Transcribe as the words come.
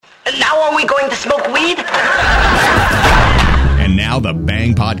Now are we going to smoke weed? And now the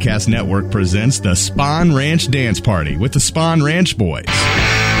Bang Podcast Network presents the Spawn Ranch Dance Party with the Spawn Ranch Boys.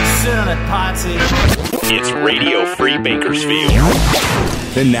 Sit on it, Potsy. It's Radio Free Bakersfield.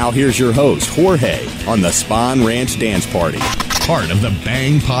 And now here's your host, Jorge, on the Spawn Ranch Dance Party, part of the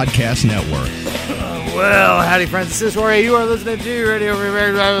Bang Podcast Network. Well, howdy, friends. This is Jorge. You are listening to Radio Free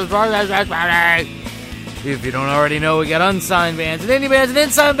Bakersfield. If you don't already know, we got unsigned bands and indie bands and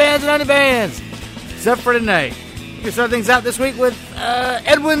inside bands and indie bands. Except for tonight. We can start things out this week with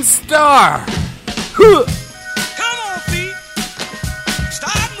Edwin Starr.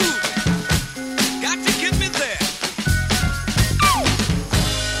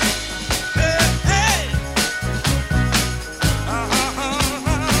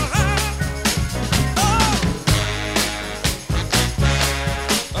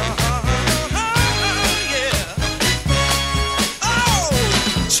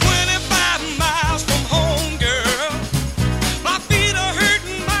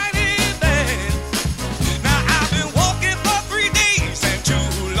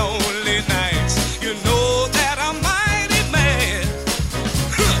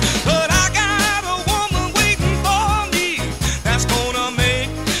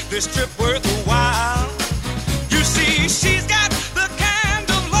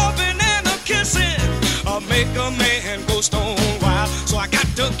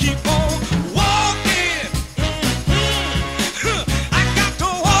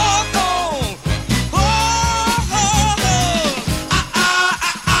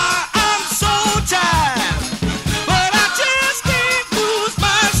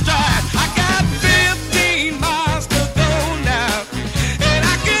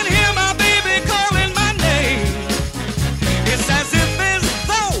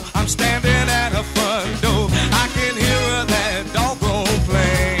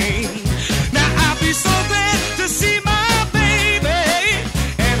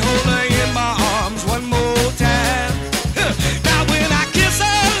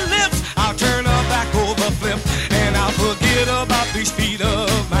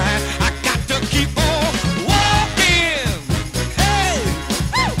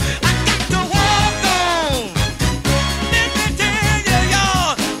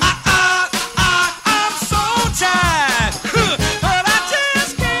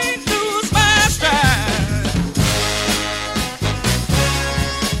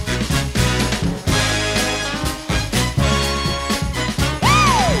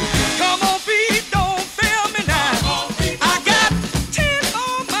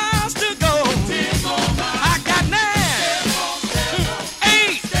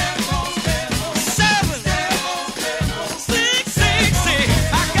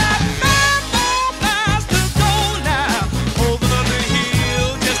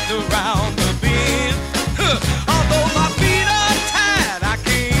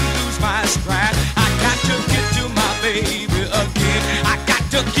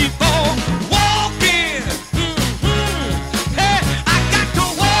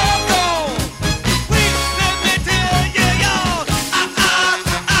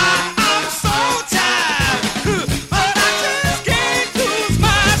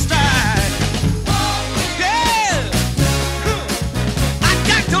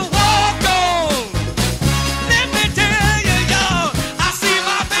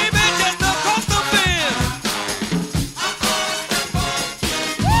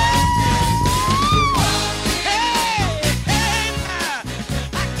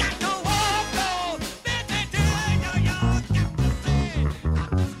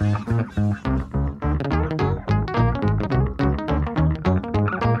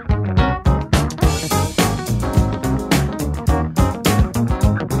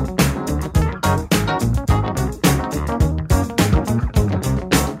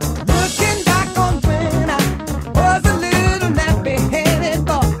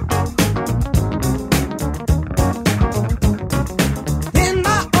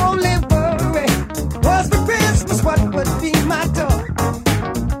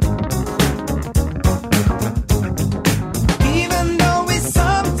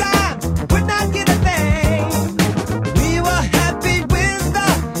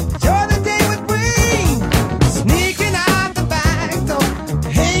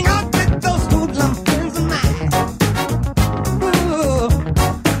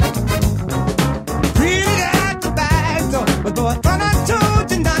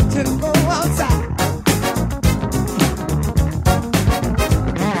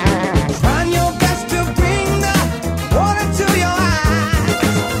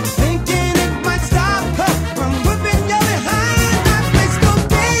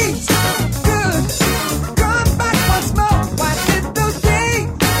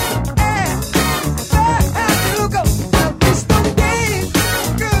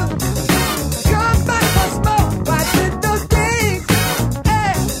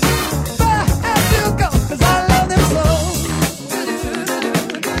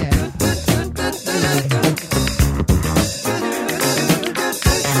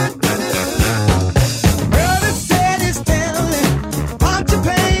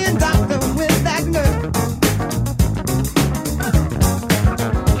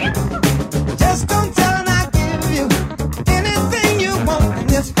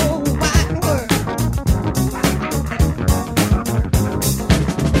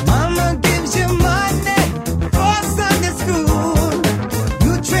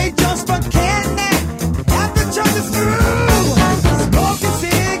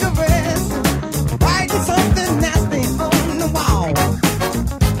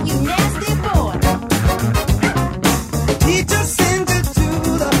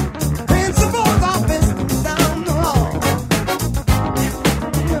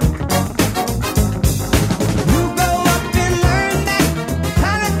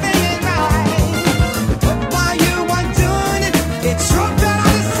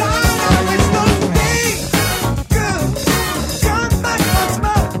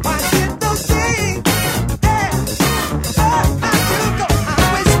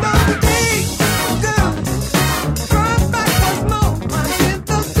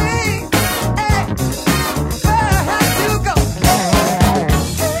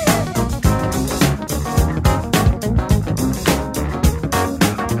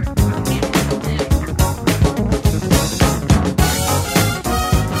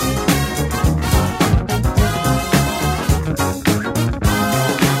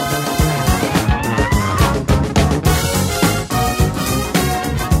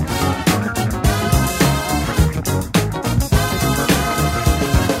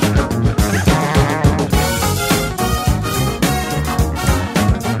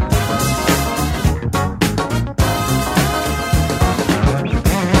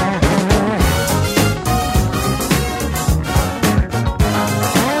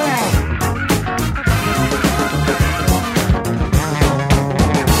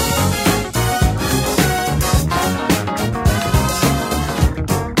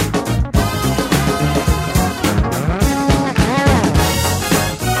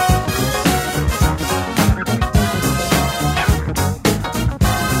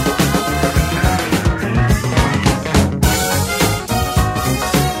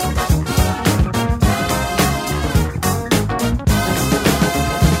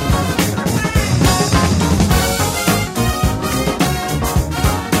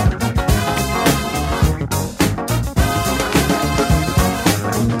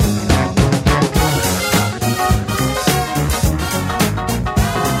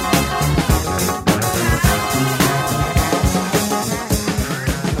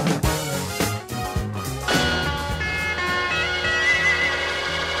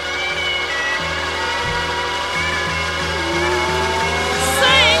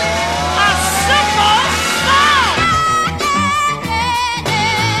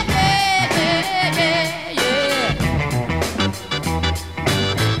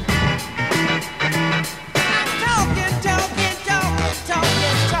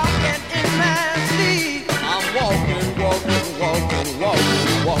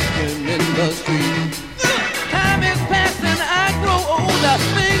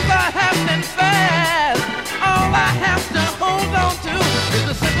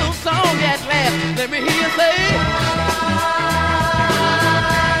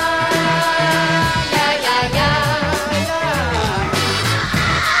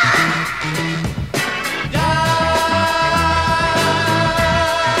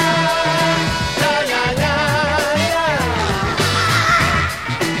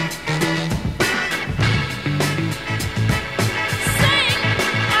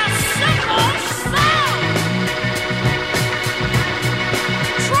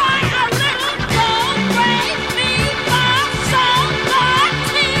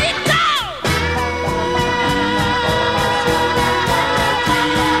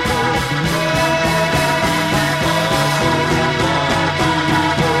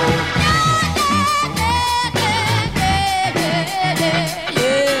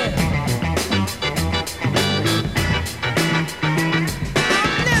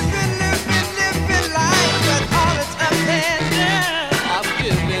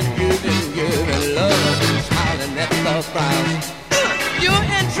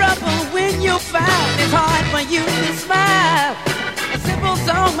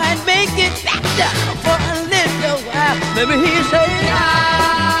 get back down for a little while. Let me hear you say,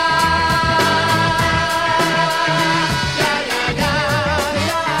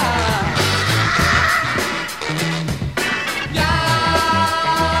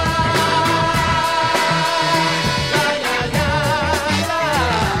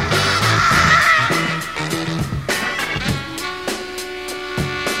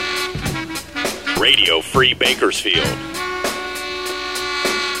 Radio Free Bakersfield.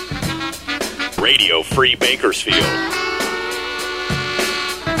 Radio Free Bakersfield.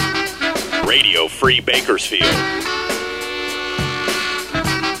 Radio Free Bakersfield.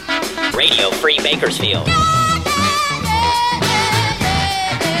 Radio Free Bakersfield.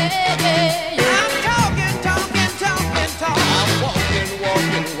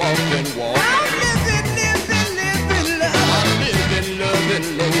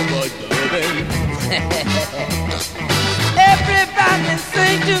 everybody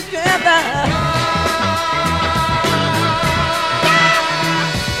sing together.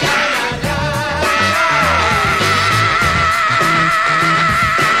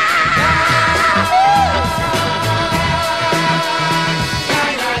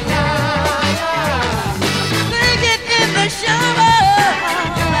 Sing it in the shower.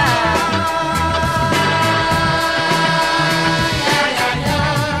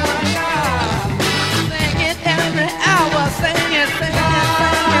 Sing it every hour. Sing it, sing it,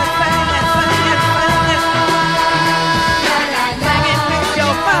 sing it, sing it, sing it, sing it. Sing it with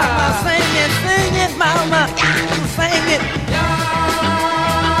your mama. Sing it, mama. Sing it. Sing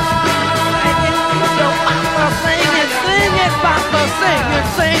it with your mama. Sing it, papa.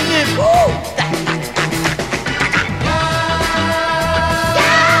 Sing it. Woo!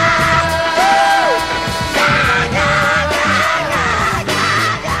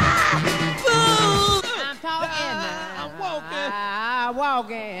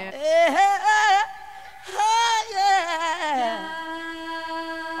 Walking.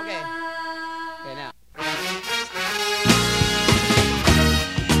 Okay. Okay, now.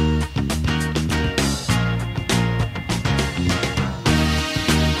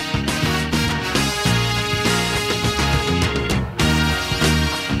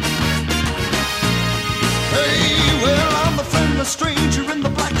 Hey, well, I'm a friendless stranger in the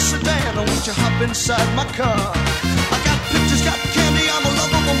black sedan. Won't you hop inside my car? I got pictures, got candy, I'm a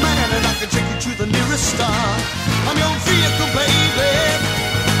lovable man, and I can take you to the nearest star. I'm your vehicle, baby.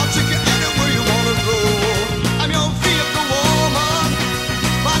 I'll take you anywhere you wanna go. I'm your vehicle, woman.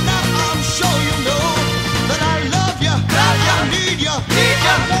 By now I'm sure you know that I love you, I need you,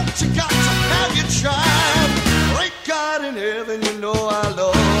 I want you, got to have your child. Great God in heaven, you know I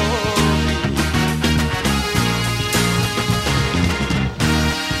love you.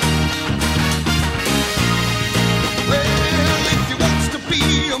 Well, if you want to be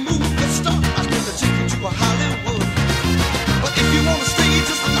a movie star, I can take you to a Hollywood. But if you want to stay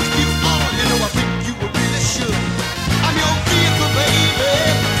just like you are, you know I think you really should. I'm your vehicle,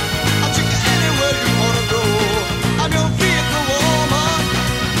 baby. I'll take you anywhere you want to go. I'm your vehicle, woman.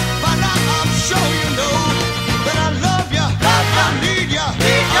 By now I'm sure you know that I love you, I need you,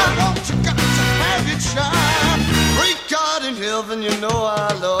 I want you, got to have your child. Great God in heaven, you know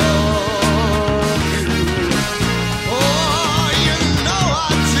I love you. Oh, you know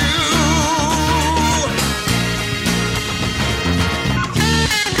I do.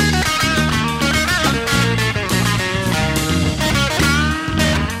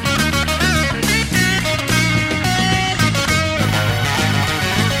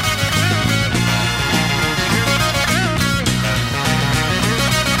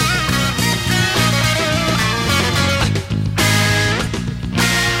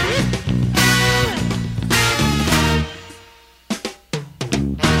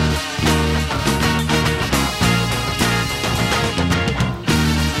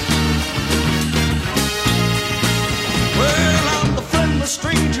 Well, I'm the friendless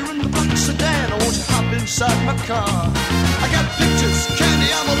stranger in the black sedan. Won't you hop inside my car? I got pictures, candy,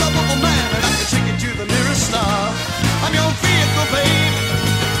 I'm a lovable man, and I can take you to the nearest star. I'm your vehicle, babe.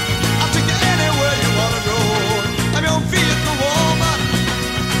 I'll take you anywhere you wanna go. I'm your vehicle, woman.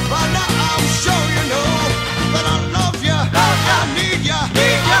 By now I'm sure you know that I love you, I need you,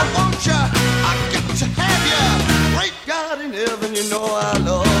 I want you, I got to have you. Great God in heaven, you know I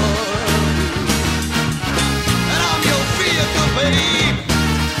love you. And I'm your vehicle, babe.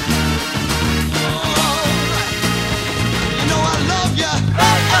 Alright. You know I love you,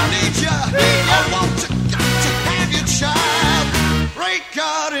 I need you, I want you, got to have your child. Great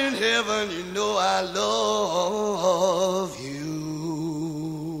God in heaven, you know I love you.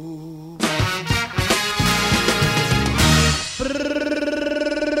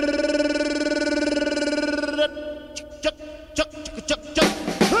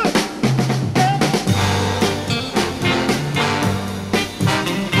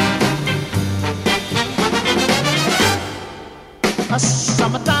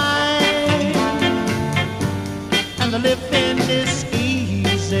 summertime, and the living is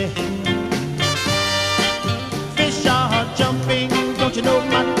easy. Fish are jumping, don't you know,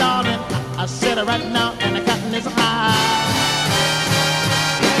 my darling? I said it right now, and the cotton is high.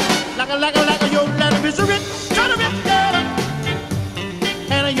 Like a, your letter is rich, try to rip that up.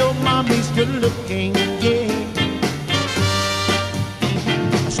 And your mommy's good looking, yeah.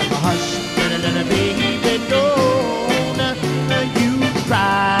 So hush, little baby, don't you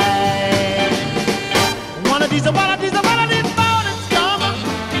cry. One of these mornings come,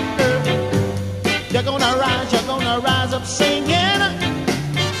 you're gonna rise up singing.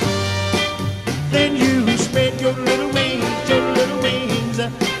 Then you spread your little wings,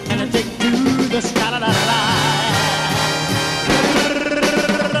 and take to the sky. La, la, la, la.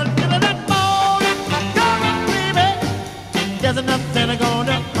 There's nothing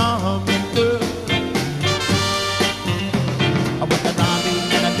gonna harm you, girl. With the mommy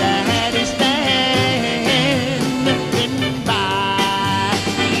and the daddy standing by.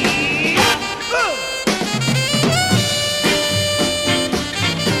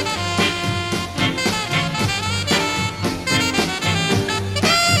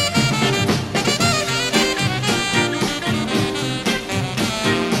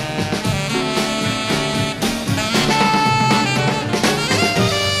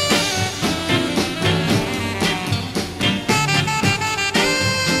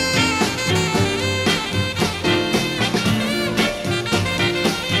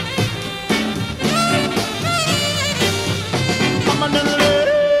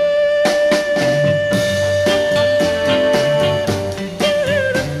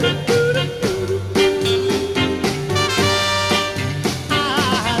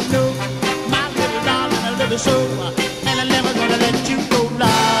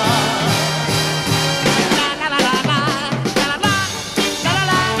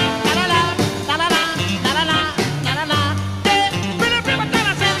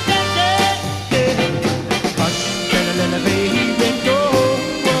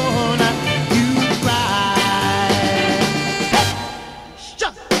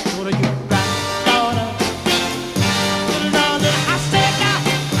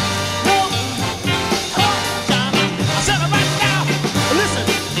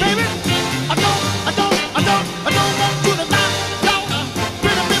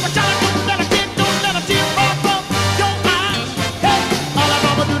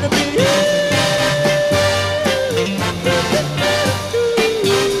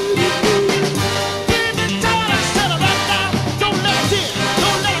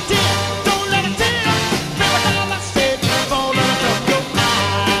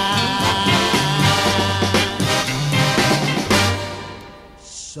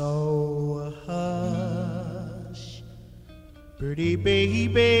 Pretty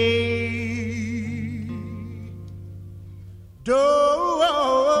baby,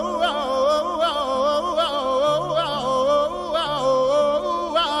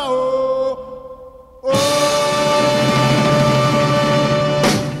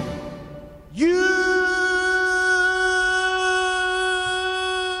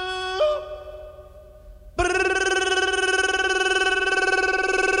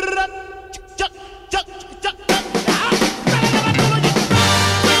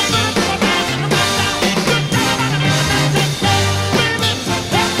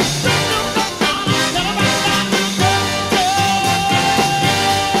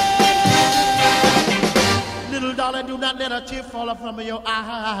 do not let a tear fall from your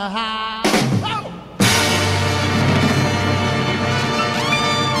eye. Oh!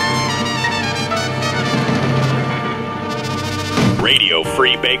 Radio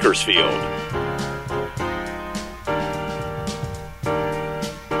Free Bakersfield.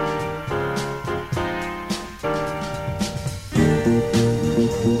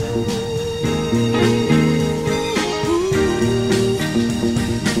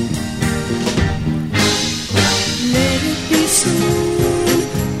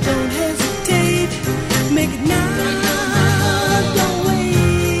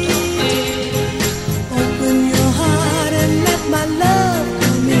 Open your heart and let my love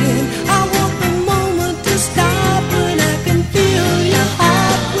come in. I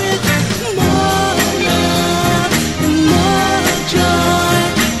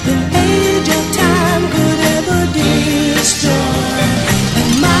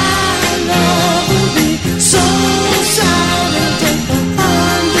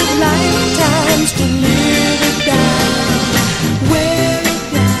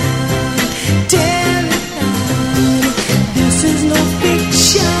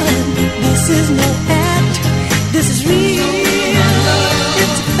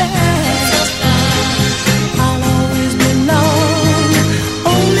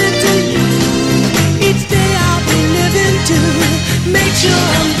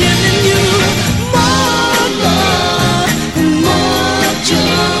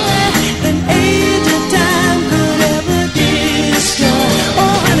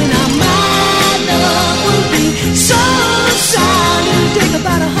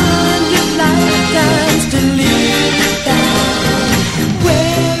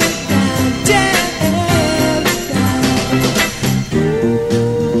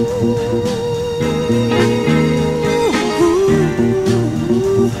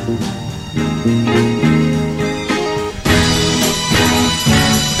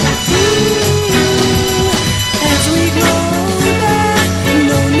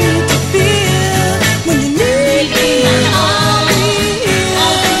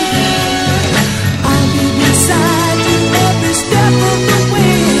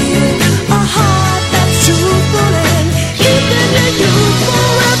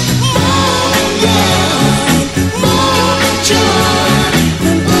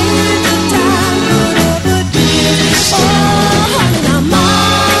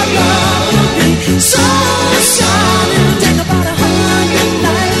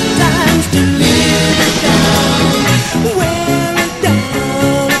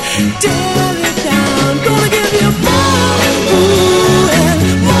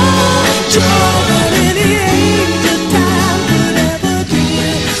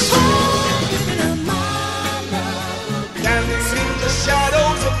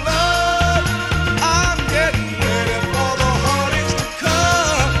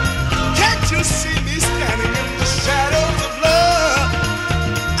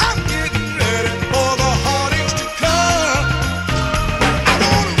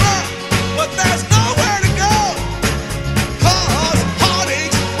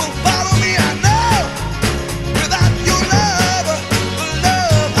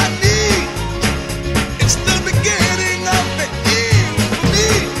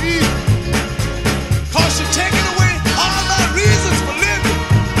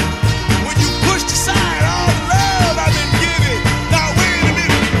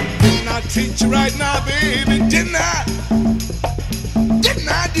didn't I? Didn't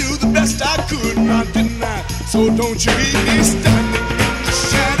I do the best I could? Now didn't I? So don't you leave me standing in the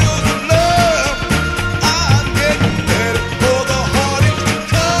shadows of love. I'm getting ready for the heartache to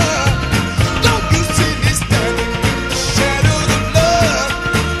come. Don't you see me standing in the shadows of love?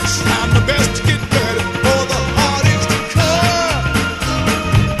 Trying my best to get ready for the heartache to come.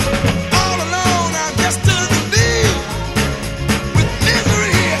 All alone I'm destined to be with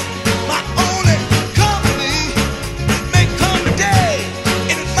misery, my only company. It may come today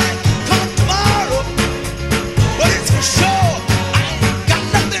and it might come tomorrow, but it's for sure I ain't got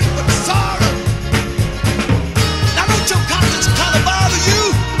nothing but sorrow. Now don't your conscience kind of bother you?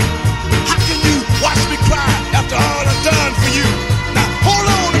 How can you watch me cry after all I've done for you? Now hold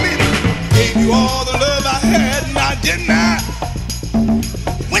on a minute. Gave you all the love I had, now didn't I?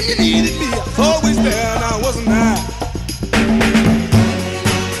 When you needed me, I was always there, now wasn't I?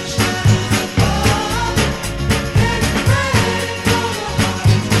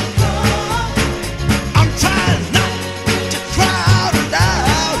 I'm trying not to cry out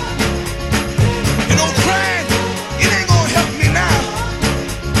loud. You know, crying, it ain't gonna help me now.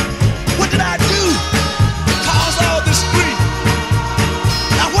 What did I do to cause all this grief?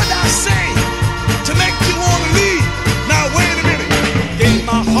 Now what did I say to make you wanna leave? Now wait a minute. Gave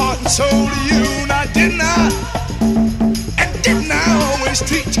my heart and soul to you, now didn't I? And didn't I always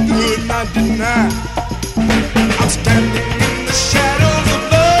treat you good, now didn't I? I'm standing in the shadows of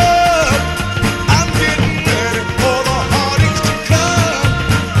love. I'm getting ready for the heartaches to come.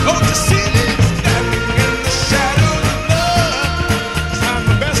 Don't you see me standing in the shadows of love? Trying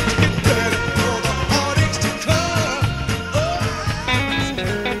my best to get ready for the heartaches to come.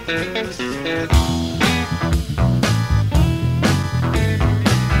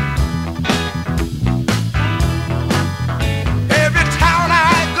 Every town I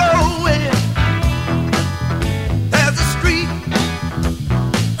go in, there's a street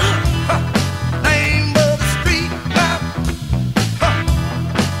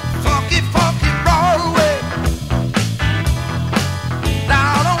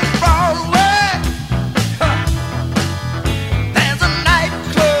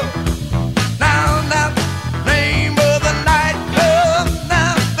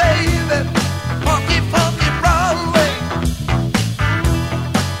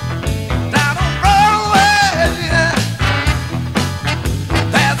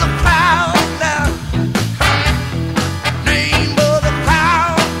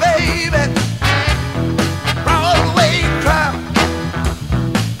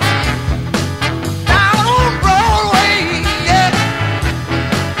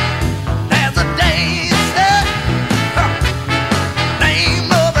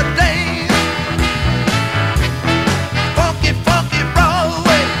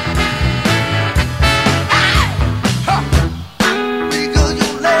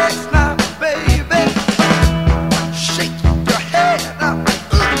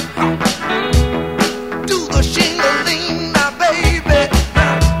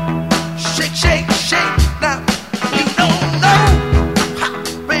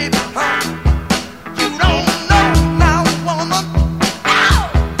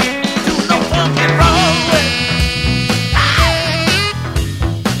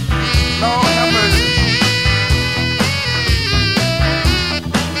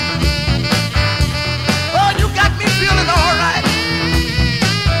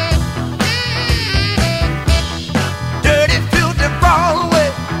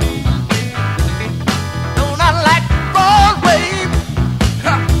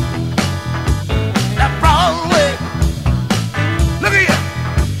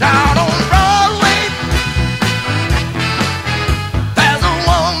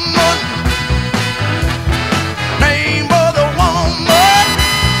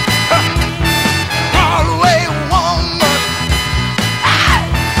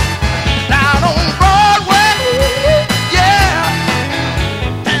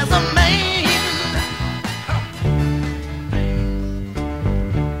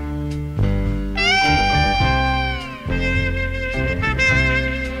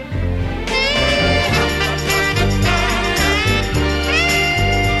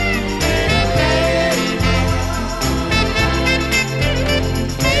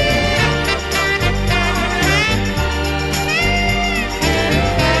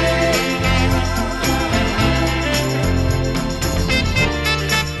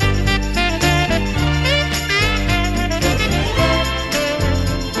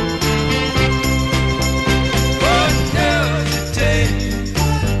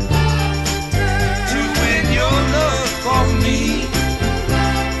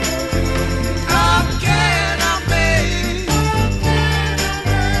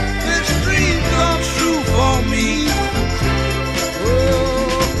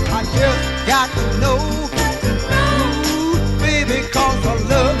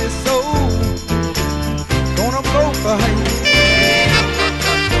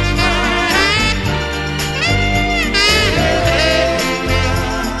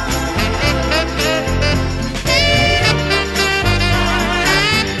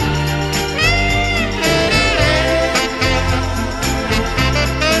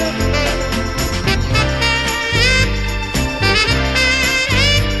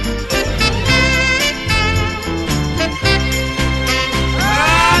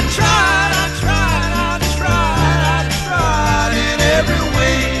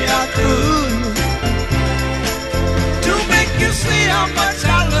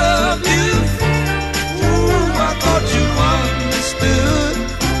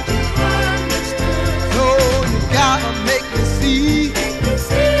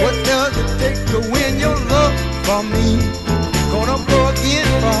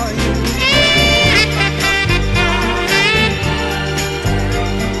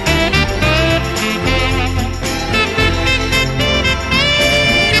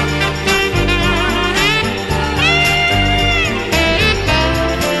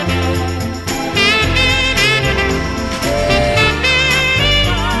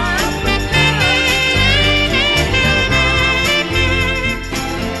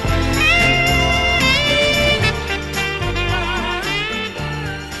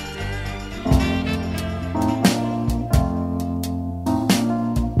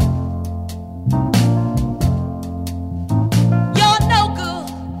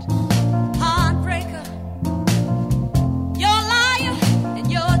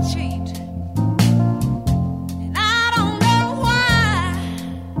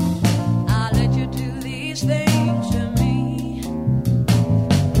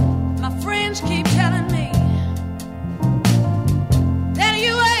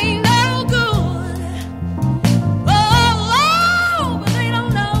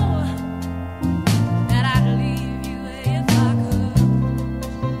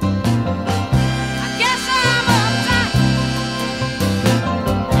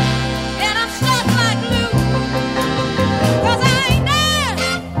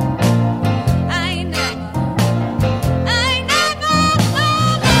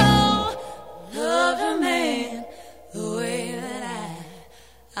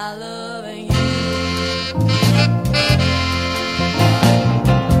I love you.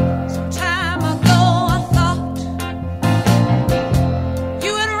 Some time ago I thought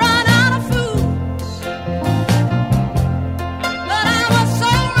you had run out of food, but I was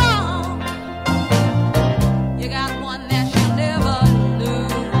so wrong. You got one that you'll never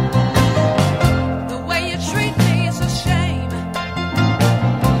lose. The way you treat me is a shame.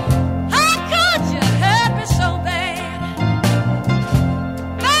 How could you hurt me so bad?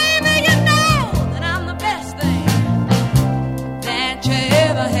 Baby, you know that I'm the best thing that you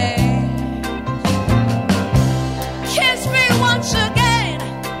ever had. Kiss me once again.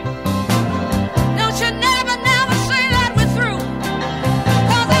 Don't you never, never say that we're through.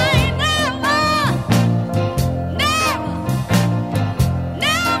 'Cause I ain't never, never,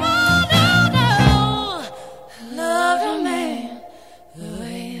 no, love a man the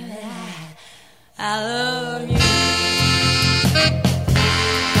way that I love you.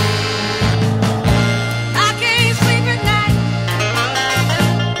 I can't sleep at night,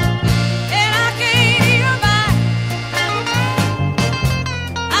 and I can't eat a bite.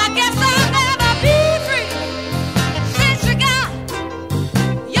 I guess I'll never be free since you got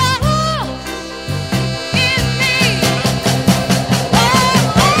your love in me.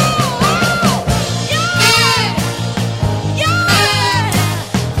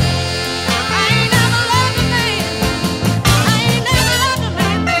 I ain't never loved a man. I ain't never loved a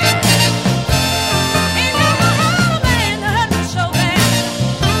man, baby. Ain't never had a man that hurt me so bad.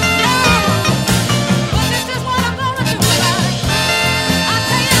 No, but this is what I'm gonna do about it. I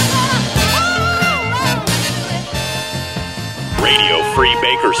tell you, I'm gonna Radio Free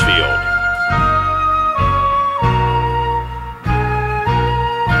Bakersfield.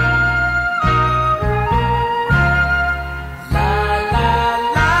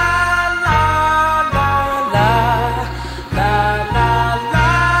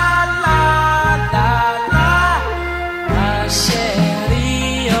 My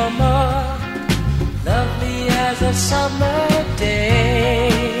Sherry, you're more lovely as a summer day.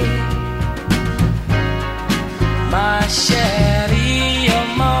 My Sherry, you're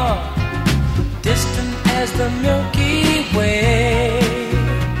more distant as the Milky Way.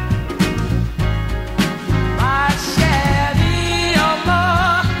 My Sherry, you're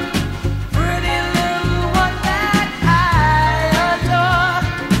more pretty little one that I adore.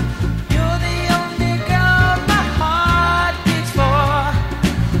 You're the only girl my heart beats for.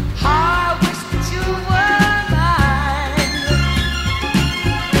 How I wish that you were mine.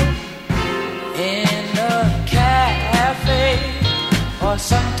 In a cafe, or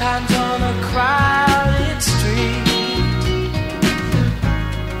sometimes on a crowded street,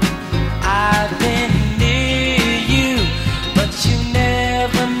 I've been near you, but you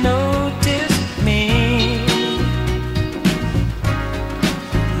never noticed me.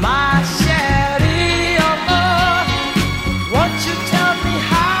 My Sherry, oh Lord, won't you tell me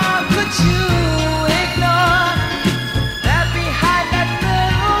how could you ignore that behind that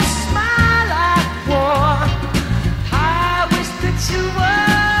little smile I wore? How I wish that you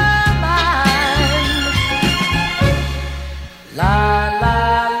were mine. La la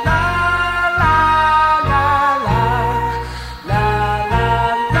la la la la la la la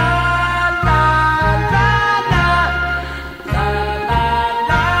la la la. La la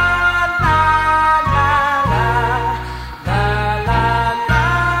la la la la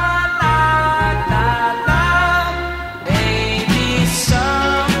la la la. Baby,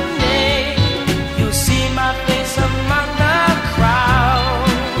 someday you'll see my face among the crowd.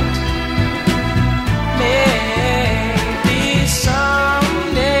 Maybe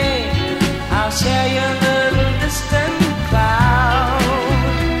someday I'll share your little distant cloud.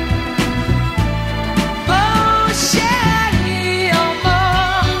 Oh, Sherry, oh,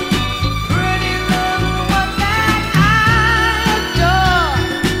 more pretty little one that I adore.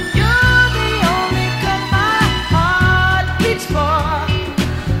 You're the only girl my heart beats for.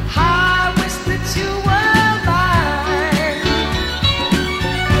 How I wish that you were mine.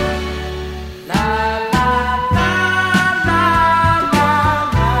 La la la la la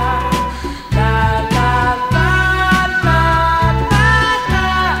la la la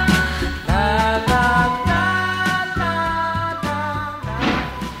la la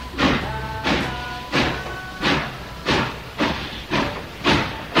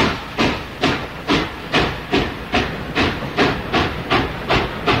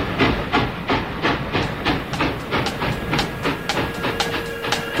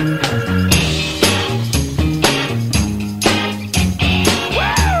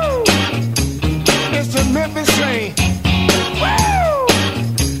It's the Memphis train. Woo!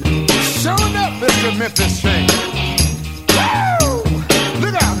 Showing up, Mr. Memphis train. Woo!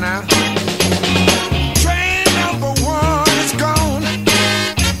 Look out!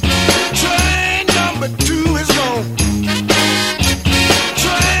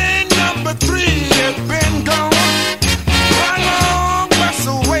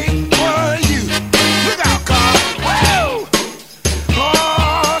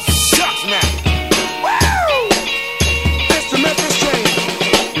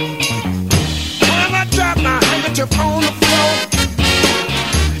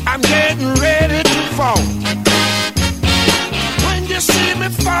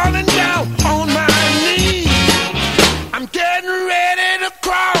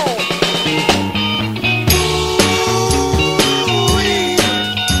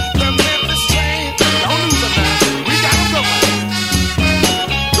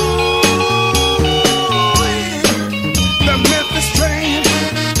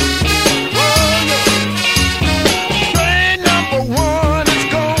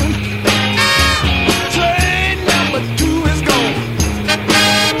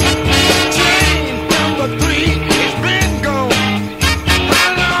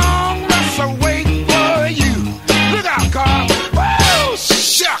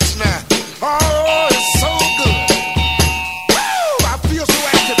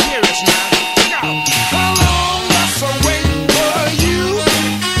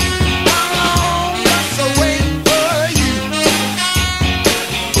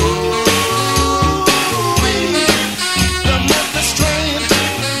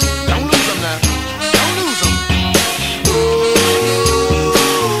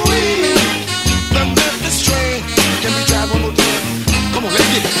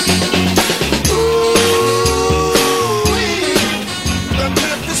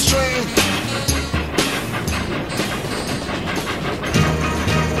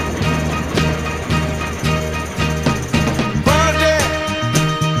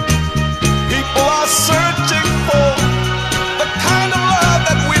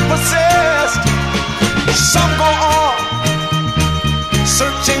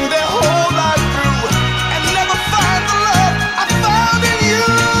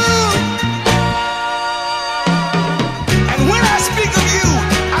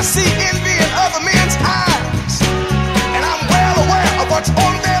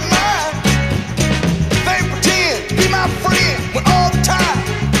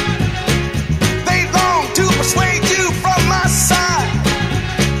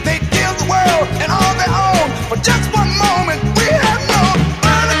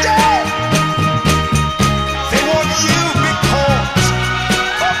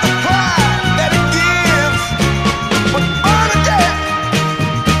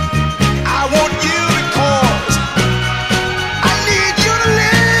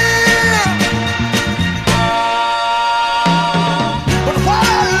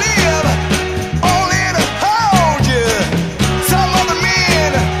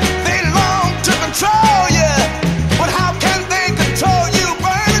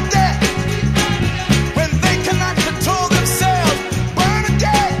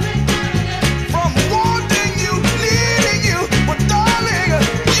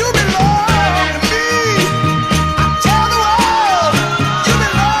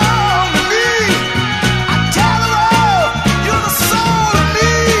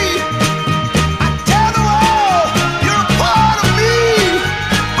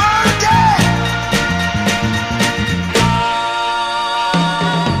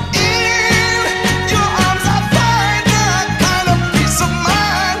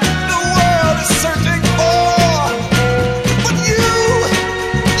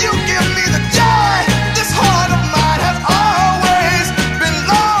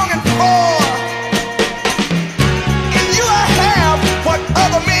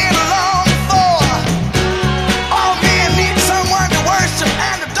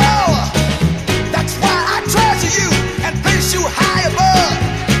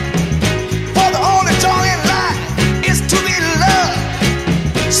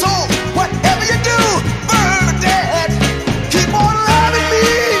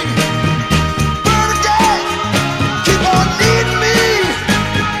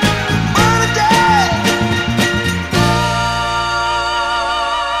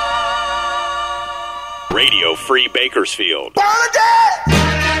 Radio Free Bakersfield.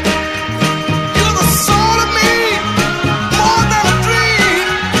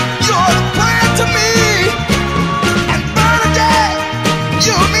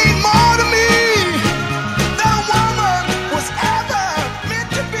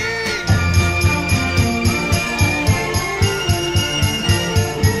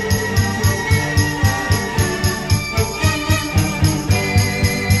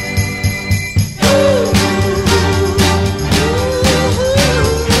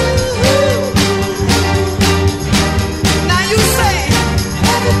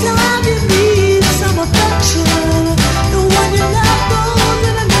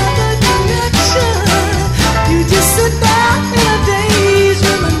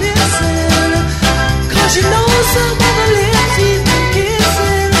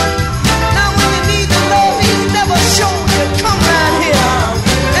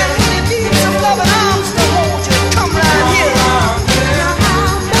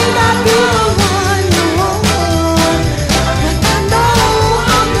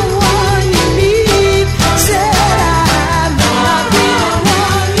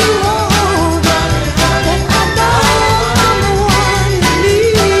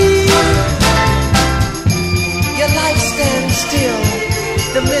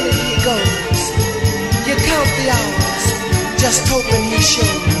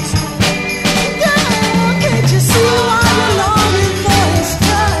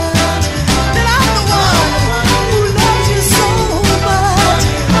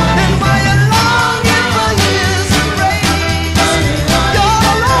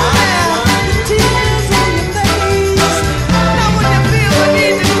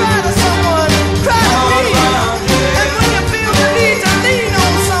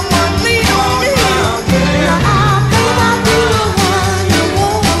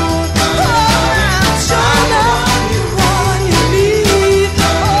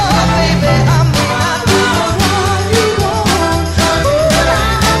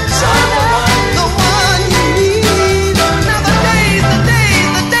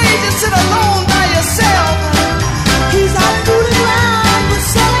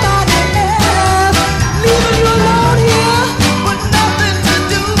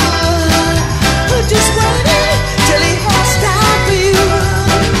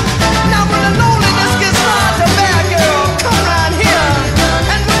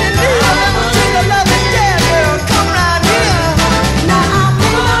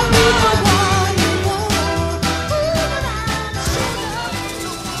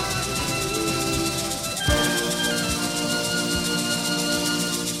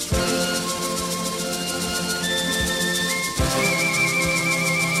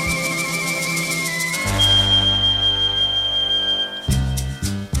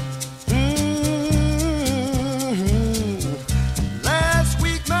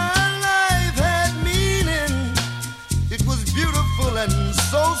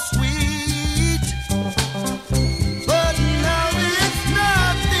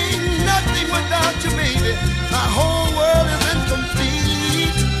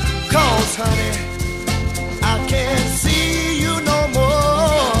 honey, I can't see you no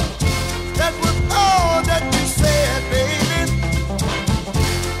more. That was all that you said, baby.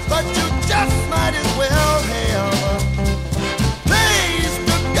 But you just might as well have placed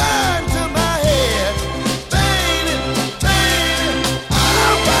a gun to my head. Baby, baby,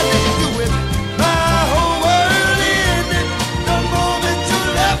 I'm about to do it. My whole world ended the moment you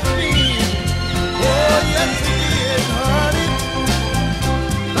left me. Oh, yes, it did, honey.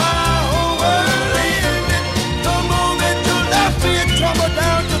 My whole world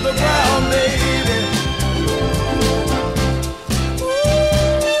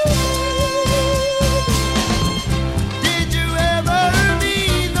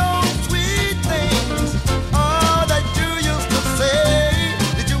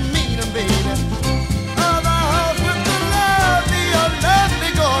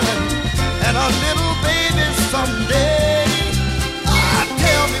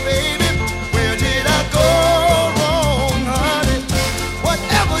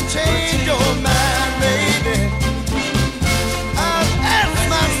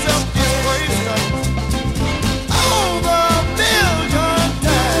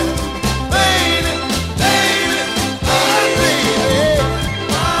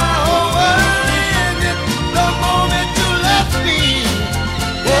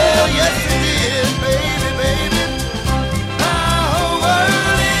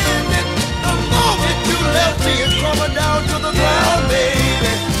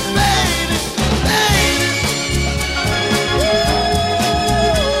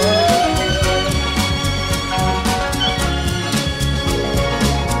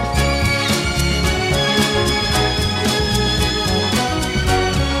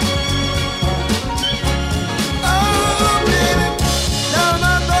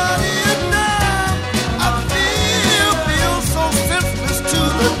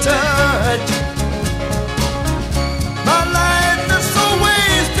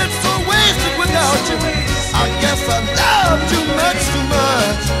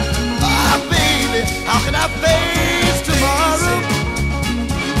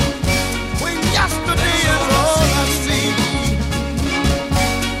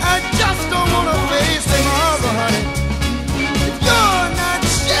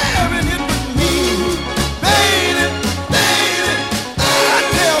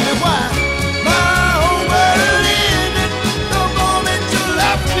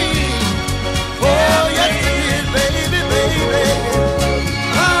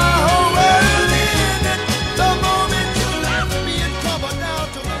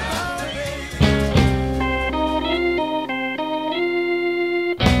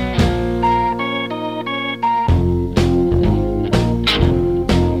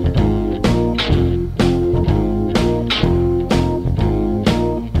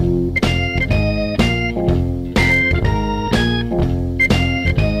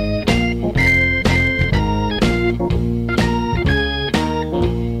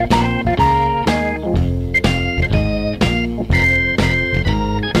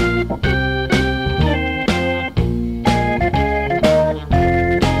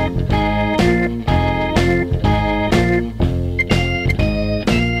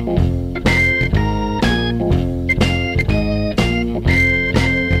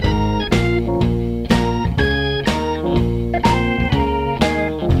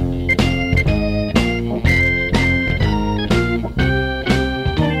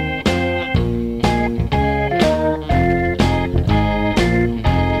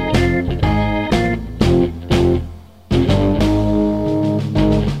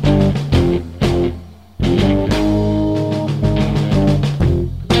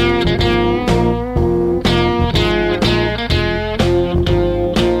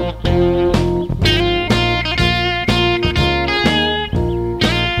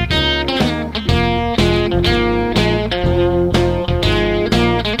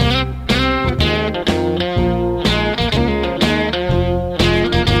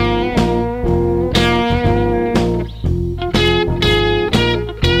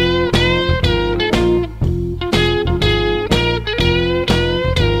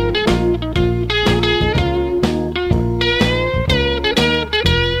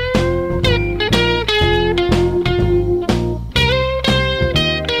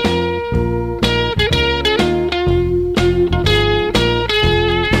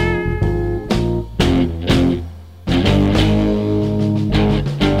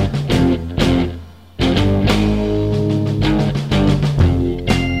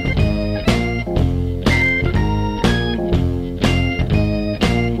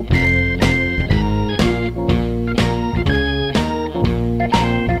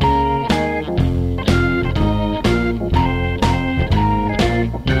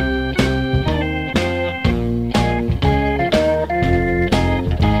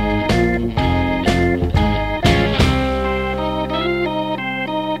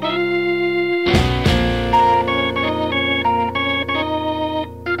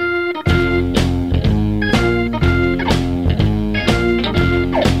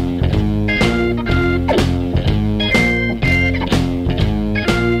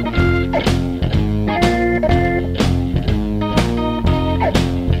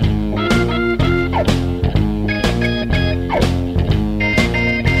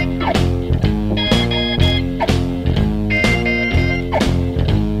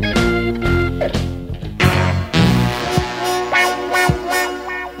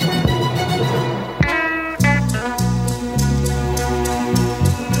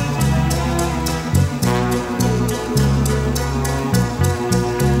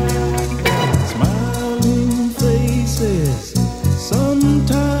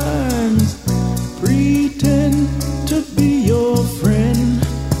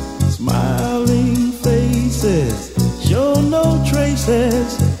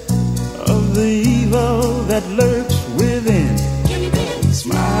that lurks within.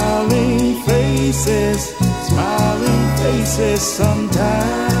 Smiling faces,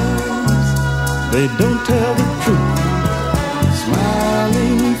 sometimes they don't tell the truth.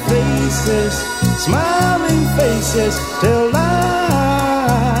 Smiling faces tell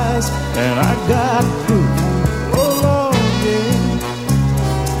lies, and I got proof. Oh Lord, yeah.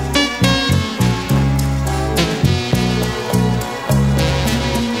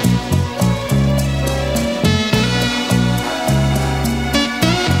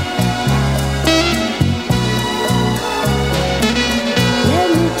 Let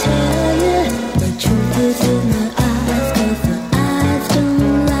me tell you, the truth is in the eyes, 'cause the eyes don't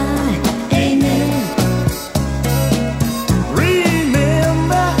lie. Amen.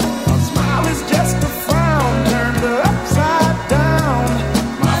 Remember, a smile is just a frown turned upside down,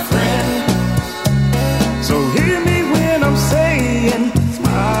 my friend. So hear me when I'm saying,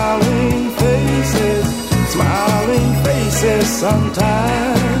 smiling faces,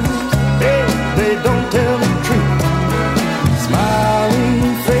 sometimes they don't tell the truth. Smiling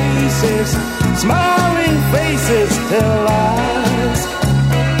faces tell lies,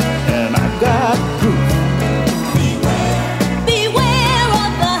 and I got proof. Beware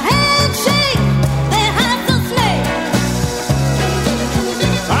of the handshake that has the snake.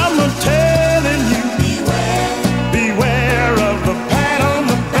 I'm telling you, beware of the pat on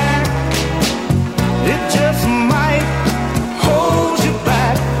the back. It just might hold you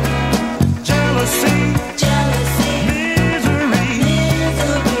back. Jealousy, misery,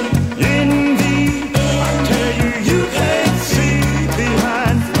 envy. I tell you, you can't see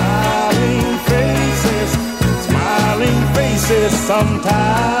behind smiling faces.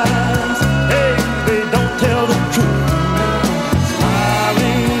 Sometimes, hey, they don't tell the truth.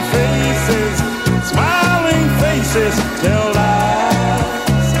 Smiling faces tell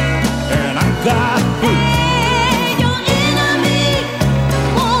lies, and I got proof. Hey, your enemy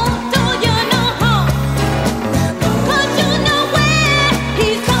won't do you no harm, 'cause you know where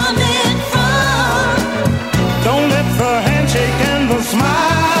he's coming from. Don't let the handshake and the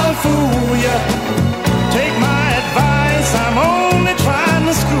smile fool you. Take my advice, I'm only trying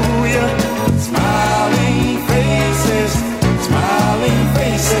to school you. Smiling faces,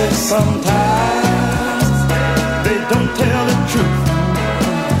 sometimes they don't tell the truth.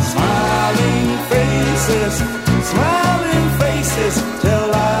 Smiling faces tell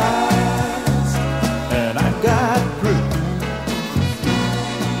lies, and I got proof.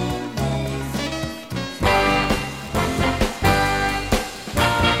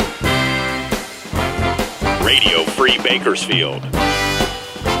 Radio Free Bakersfield.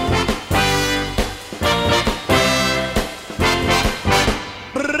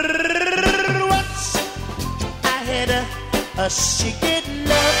 Once I had a secret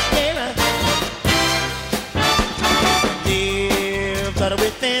love affair. Lived out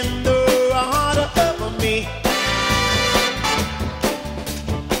within the heart of me.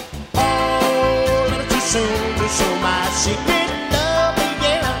 All of it too soon to show my secret love,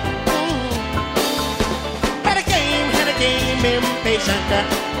 yeah. Had a game, impatient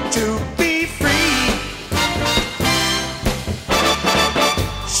to be free.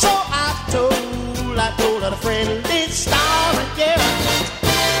 So I told her a friendly story, yeah.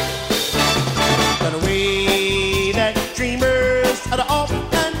 The way that dreamers are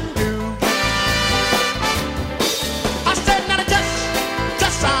often do. I said, now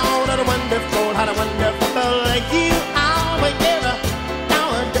just how wonderful you are, yeah.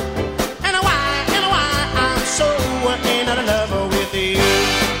 And why I'm so in love with you.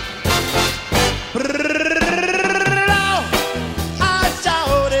 I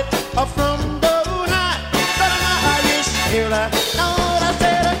shouted from the high, but I just hear that. No, I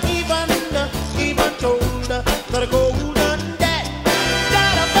said even told her that a golden day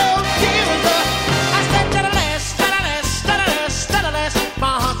that I felt tears. I said that last,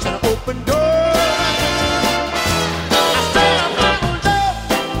 my heart's an open door.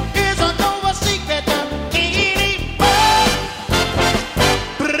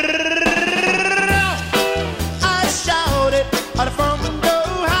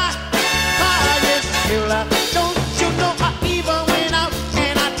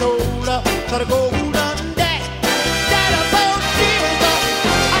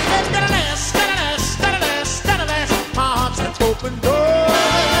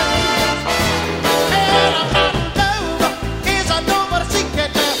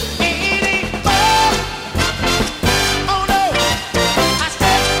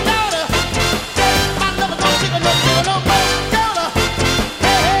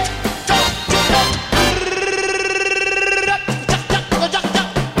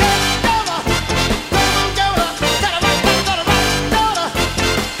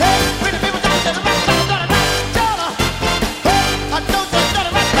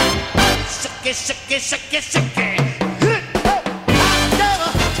 shake it, shake it, shake it. Hit it, oh, hot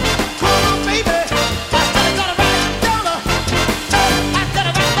dollar. Come on, baby. I said I got a right dollar. Oh, I said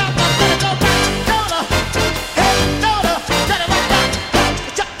a right dollar. I said I got a right dollar. Hey, dollar. Said a right dollar.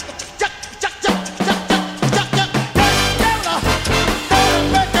 Chuck, chuck, chuck, chuck, chuck, chuck, chuck, chuck. Hey, dollar. Dollar,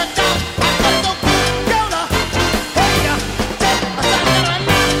 break that down. I said I got a dollar. Hey, chuck, I said I got a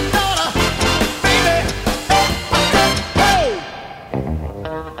right dollar. Baby, hey, I said, hey.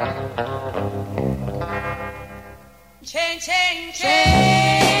 Chain, chain, chain.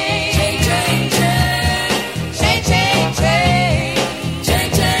 Chain, chain, chain. Chain, chain, chain. Chain,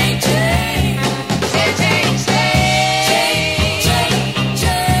 chain, chain. Chain, chain, chain. Chain,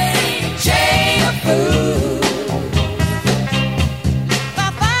 chain, chain of food. For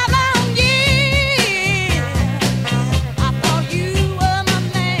 5 long years, I thought you were my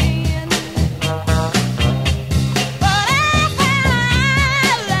man. But I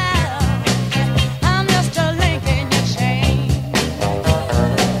found out I'm just a link in your chain.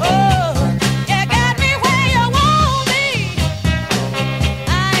 Oh, you got me where you want me. I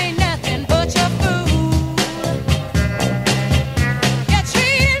ain't nothing but your fool. You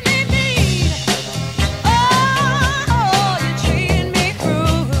treat me mean. Oh, you treat me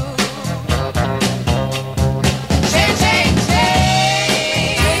cruel. Chain, chain,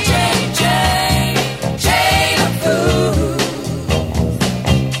 chain. Chain, chain, chain of food.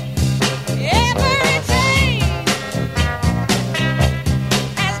 Every chain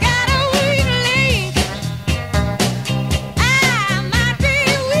has got a weak link. I might be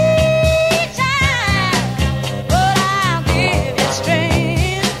weak, child, but I'll give you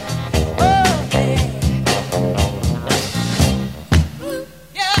strength. Oh, yeah.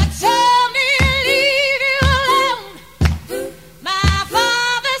 You told me to leave you alone. My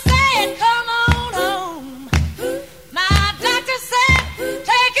father said, come on home. My doctor said,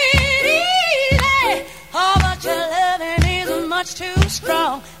 take it easy. Oh, but your loving is much too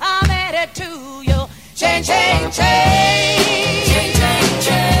strong. I'm headed to your chain, chain, chain. Chain, chain,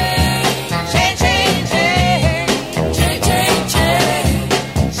 chain. Chain, chain, chain. Chain, chain, chain.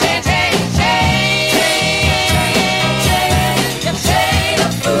 Chain, chain, chain. Your chain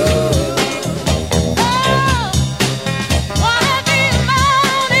of food. Oh, one of these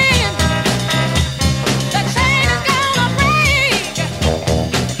mornings, the chain is gonna break.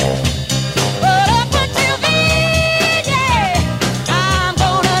 But up until then, yeah, I'm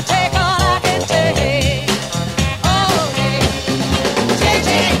gonna take all I can take. Oh, yeah.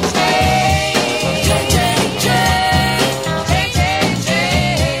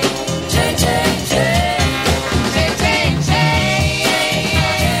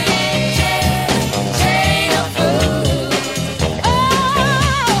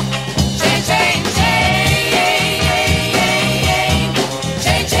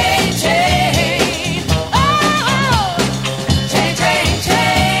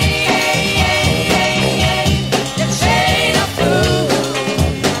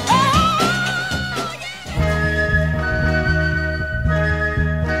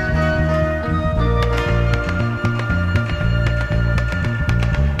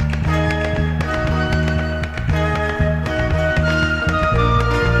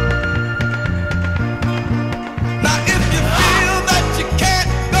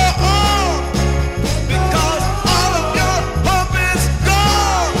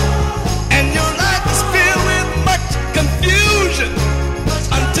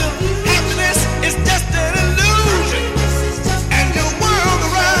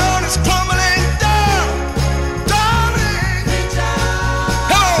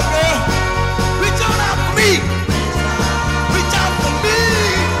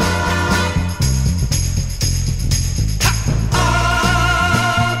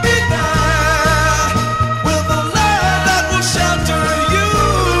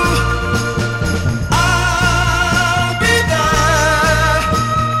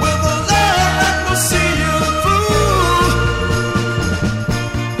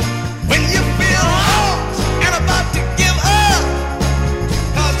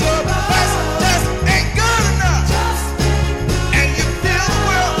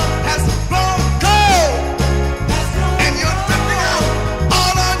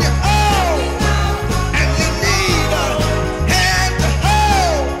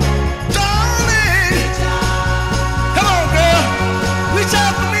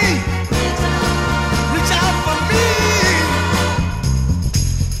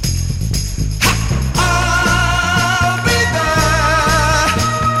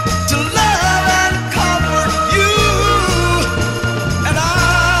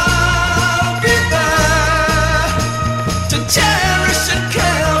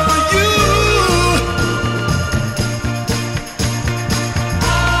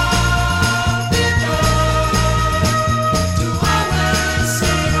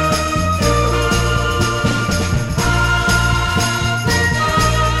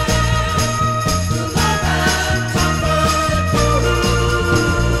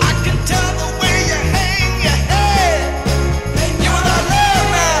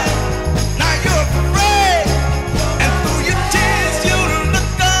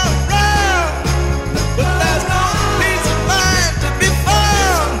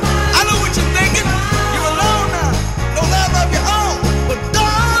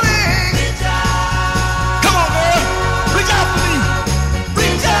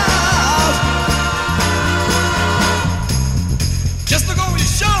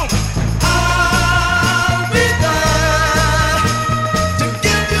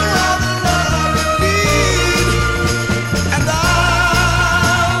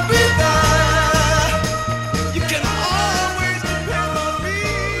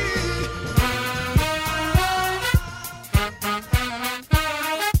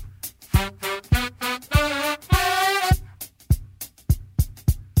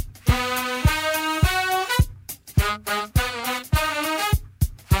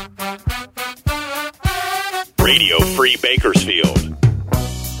 Radio Free Bakersfield.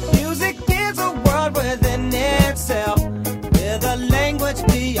 Music is a world within itself, with a language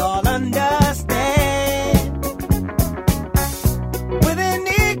we all understand, with an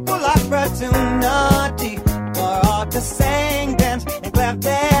equal opportunity for all to sing, dance, and clap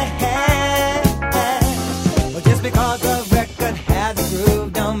their hands. Well, just because the record has a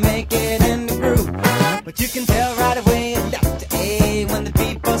groove, don't make it in the groove. But you can tell right away left to A when the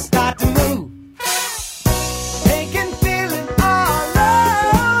people start to move. They can feel it all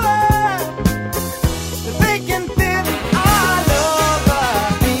over. They can feel it all over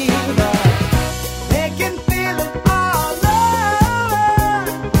people. They can feel it all over.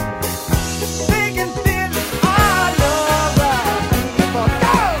 They can feel it all over people.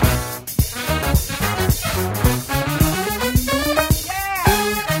 Go!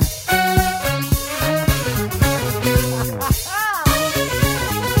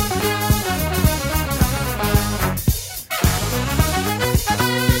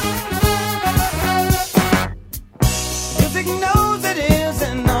 Music knows it is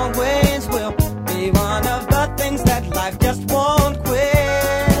and always will be one of the things that life just won't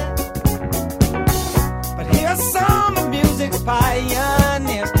quit. But here's some of music's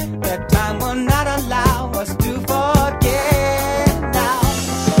pioneers that time will not allow us to forget now.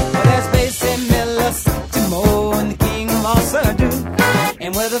 Well, there's Basie Miller, Satchmo, and the king of all Surdo.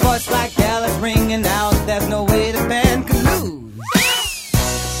 And with a voice like Alice ringing out, there's no way the band can lose.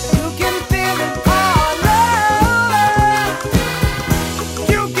 You can feel it all over.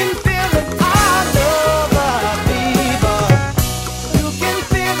 You can feel it all over, people. You can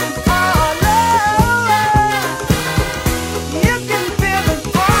feel it all over. You can feel it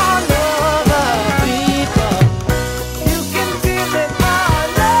all over, people. You can feel it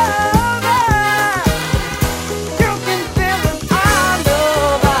all over. You can feel it all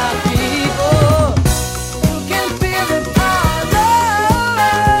over, people. You can feel it all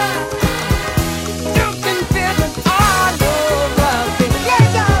over. You can feel it all over, people. Yeah,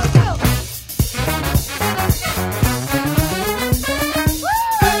 go, go.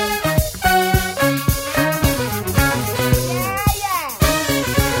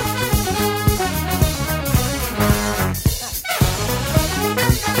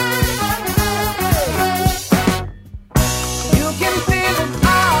 You can feel it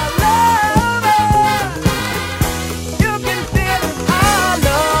all over. You can feel it all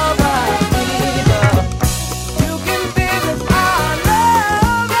over, people. You can feel it all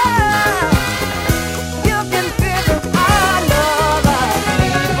over. You can feel it all over,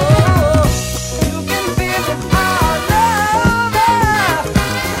 people. You can feel it all over.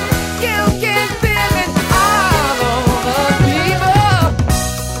 You can feel it all over, people.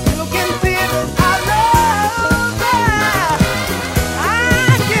 You can feel it all over.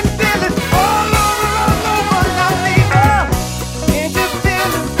 I can feel it all over now, people. Can't you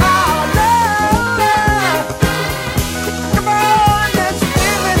feel it all over? Come on, let's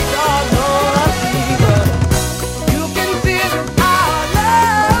feel it all over, people. You can feel it all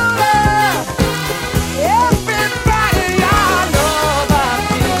over. Everybody all over,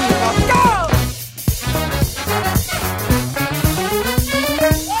 people. Go!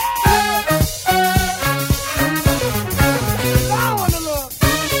 I wanna look.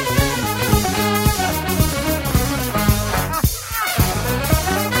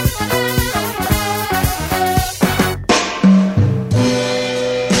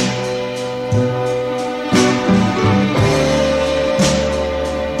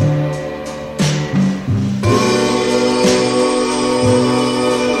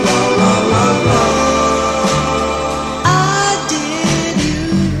 I did you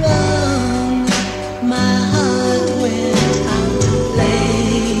wrong. My heart went out to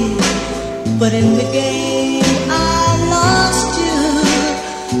play, but in the game I lost you.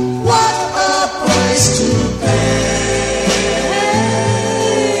 What a price to pay!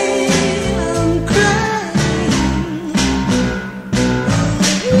 I'm crying.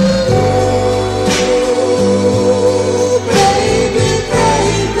 Ooh, baby,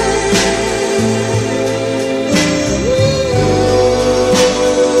 baby.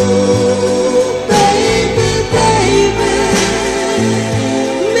 Baby, baby,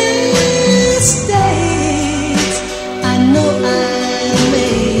 mistakes. I know I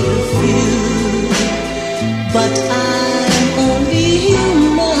made a few, but I'm only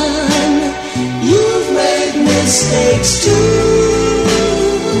human. You've made mistakes too.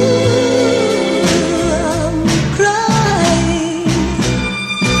 I'm crying.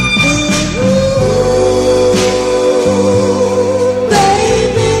 Ooh,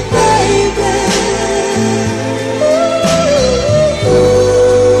 baby, baby.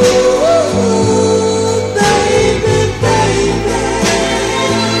 Ooh, baby.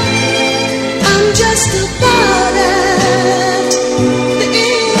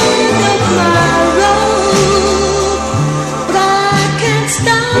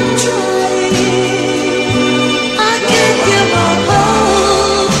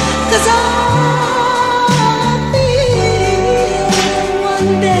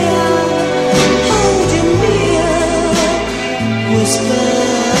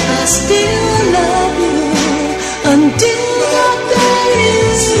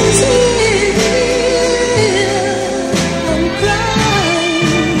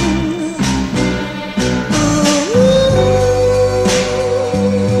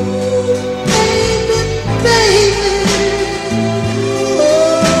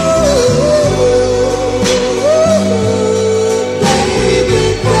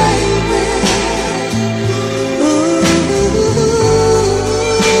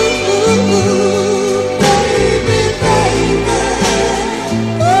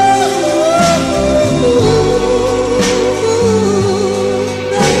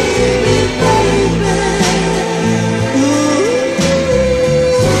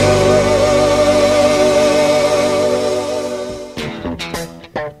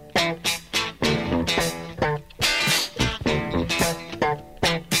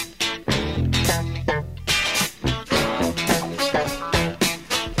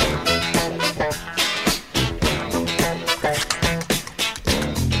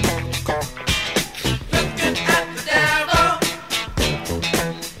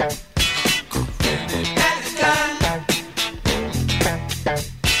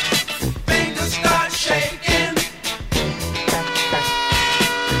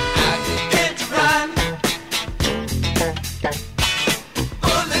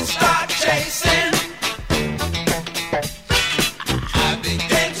 racing. I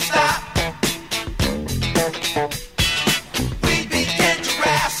began to stop. We began to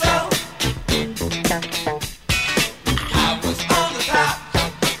wrestle. I was on the top.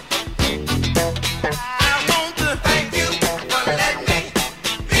 I want to thank you for letting me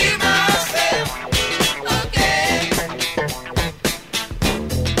be myself again.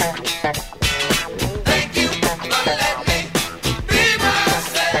 Thank you for letting me be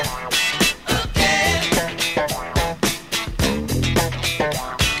myself again.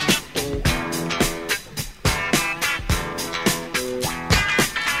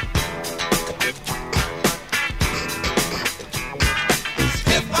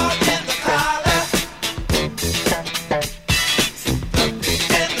 Slip off in the collar, the beat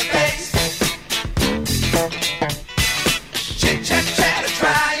in the bass, chit chat chatter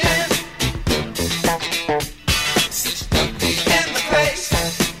trying, the beat in the place.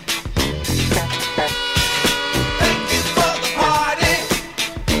 Thank you for the party,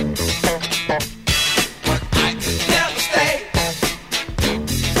 but I could never stay.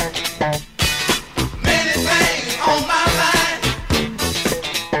 Many things on my mind,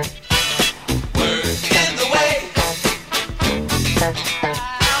 words in the way.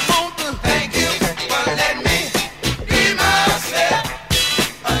 I want to thank you for letting me be myself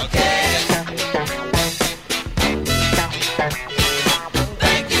again.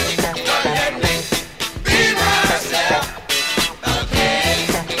 Thank you for letting me be myself again.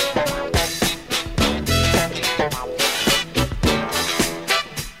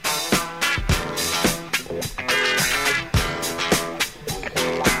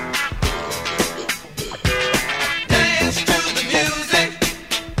 Dance to the music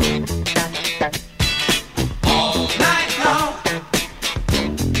all night long.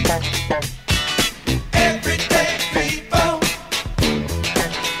 Everyday people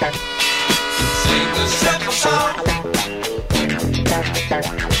sing a simple song.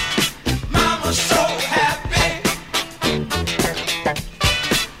 Mama's so happy.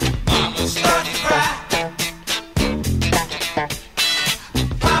 Mama started to cry.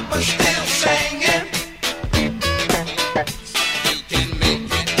 Papa's still singing. You can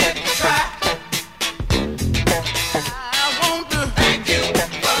make it if you try. I want to thank you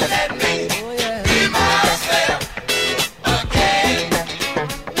for letting me be myself again.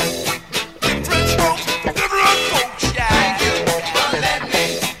 Different strokes, different folks, yeah. Thank you for letting me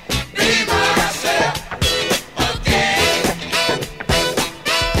be myself again.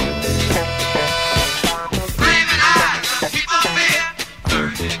 Flaming eyes of people fear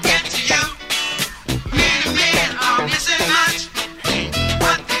burning into you. Me and men are missing much. Ain't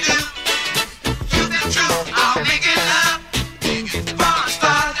what to do. You've been true, I'll make it love. Biggest born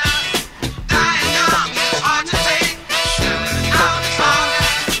starter. Dying young is hard to take. Shutting out is harder.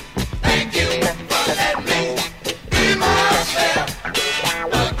 Thank you for letting me be myself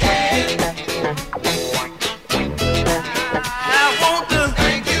again. I want to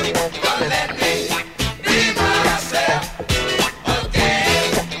thank you for letting me be myself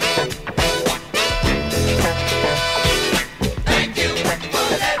again. Thank you for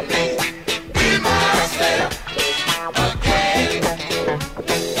letting me be myself again.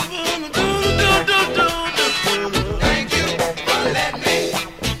 Thank you for letting me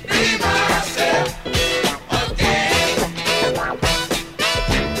be myself again.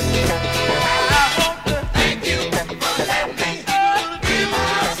 I want to thank you for letting me be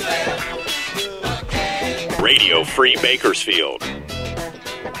myself again. Radio Free Bakersfield. I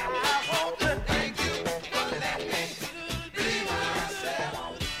want to thank you for letting me be myself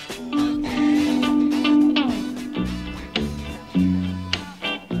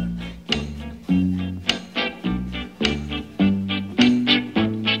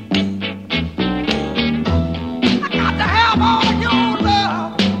I got to have all your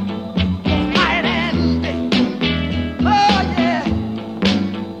love, night and day. Oh yeah,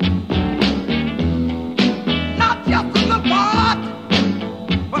 not just in the part.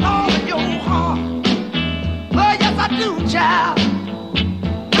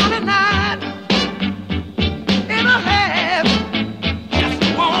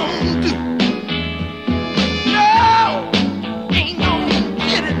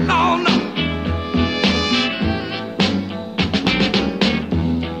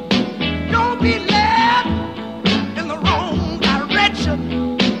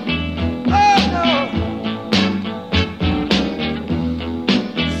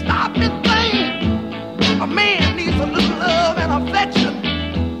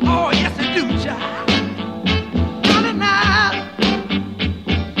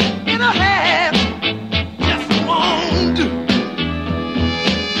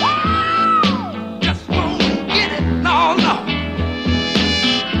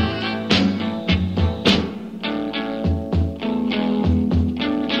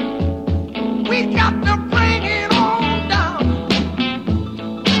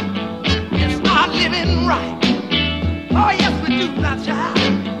 start living right. Oh, yes, we do, now, child.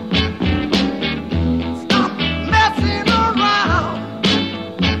 Stop messing around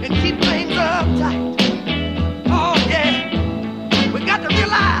and keep things uptight. Oh, yeah. We got to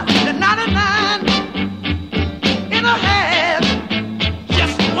realize that 99 in a hand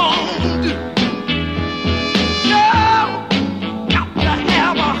just won't do. No, got to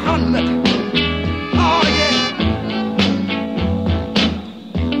have 100. Oh, yeah.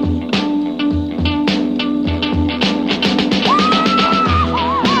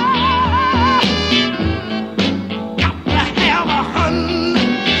 Got to have 100.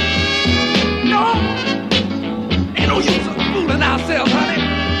 No, ain't no use of fooling ourselves, honey.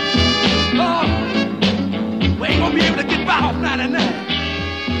 Oh, we ain't gonna be able to get by off 99.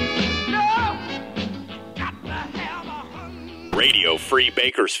 No, got to have 100. Radio Free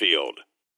Bakersfield.